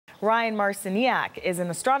Ryan Marciniak is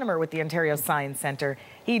an astronomer with the Ontario Science Centre.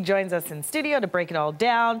 He joins us in studio to break it all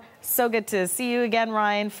down. So good to see you again,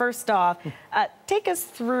 Ryan. First off, take us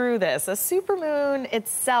through this. A supermoon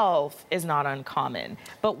itself is not uncommon,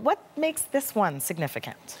 but what makes this one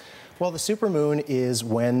significant? Well, the supermoon is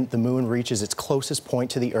when the moon reaches its closest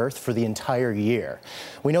point to the Earth for the entire year.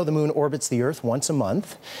 We know the moon orbits the Earth once a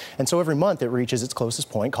month, and so every month it reaches its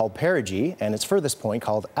closest point called perigee and its furthest point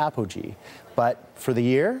called apogee. But for the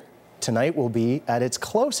year, tonight will be at its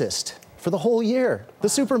closest for the whole year, the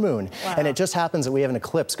supermoon. Wow. And it just happens that we have an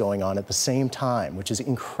eclipse going on at the same time, which is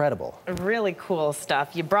incredible. Really cool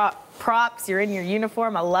stuff. You brought props, you're in your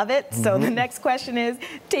uniform, I love it. So the next question is,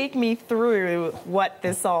 take me through what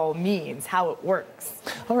this all means, how it works.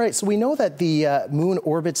 All right, so we know that the moon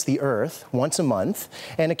orbits the Earth once a month,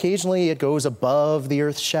 and occasionally it goes above the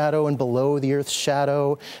Earth's shadow and below the Earth's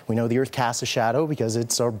shadow. We know the Earth casts a shadow because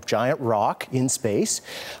it's a giant rock in space.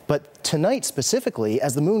 But tonight specifically,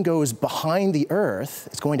 as the moon goes behind the Earth,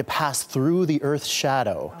 it's going to pass through the Earth's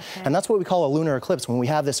shadow. Okay. And that's what we call a lunar eclipse, when we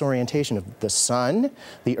have this orientation of the sun,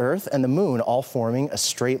 the Earth, and the moon all forming a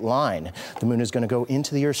straight line. The moon is going to go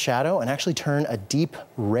into the Earth's shadow and actually turn a deep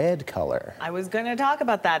red color. I was going to talk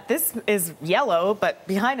about that. This is yellow, but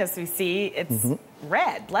behind us we see it's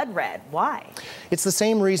red, blood red. Why? It's the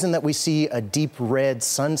same reason that we see a deep red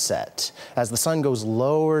sunset. As the sun goes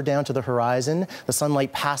lower down to the horizon, the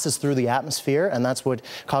sunlight passes through the atmosphere, and that's what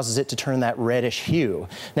causes it to turn that reddish hue.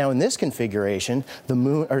 Now, in this configuration,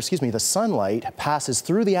 the sunlight passes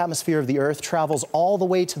through the atmosphere of the Earth, travels all the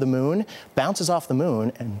way to the moon, bounces off the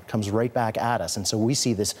moon, and comes right back at us. And so we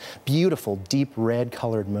see this beautiful, deep red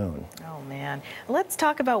colored moon. Oh, man. Let's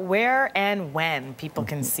talk about where and when people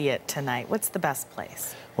can see it tonight. What's the best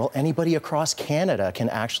place? Well, anybody across Canada can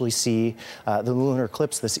actually see the lunar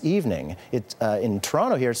eclipse this evening. In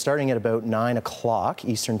Toronto here, it's starting at about 9 o'clock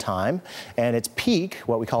Eastern Time, and its peak,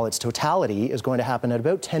 what we call its totality, is going to happen at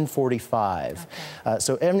about 10:45. Okay.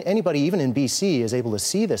 So anybody, even in BC, is able to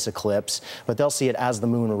see this eclipse, but they'll see it as the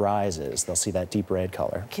moon rises. They'll see that deep red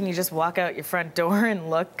color. Can you just walk out your front door and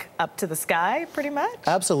look up to the sky, pretty much?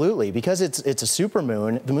 Absolutely. Because it's a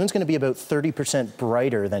supermoon, the moon's going to be about 30%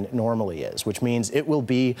 brighter than it normally is, which means it will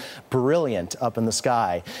be brilliant up in the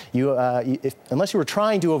sky. Unless you were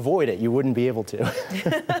trying to avoid it, you wouldn't be able to.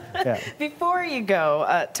 Yeah. Before you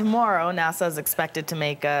go, tomorrow NASA is expected to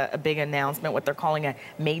make a big announcement, what they're calling a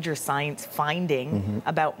major science finding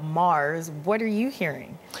about Mars. What are you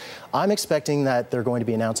hearing? I'm expecting that they're going to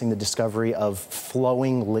be announcing the discovery of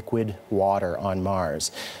flowing liquid water on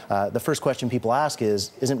Mars. The first question people ask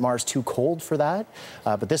is, isn't Mars too cold for that?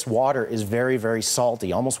 But this water is very, very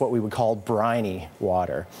salty, almost what we would call briny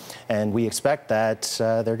water. And we expect that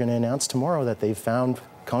they're going to announce tomorrow that they've found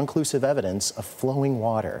conclusive evidence of flowing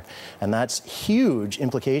water. And that's huge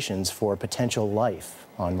implications for potential life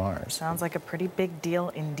on Mars. Sounds like a pretty big deal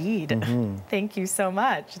indeed. Thank you so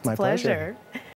much. It's My a pleasure.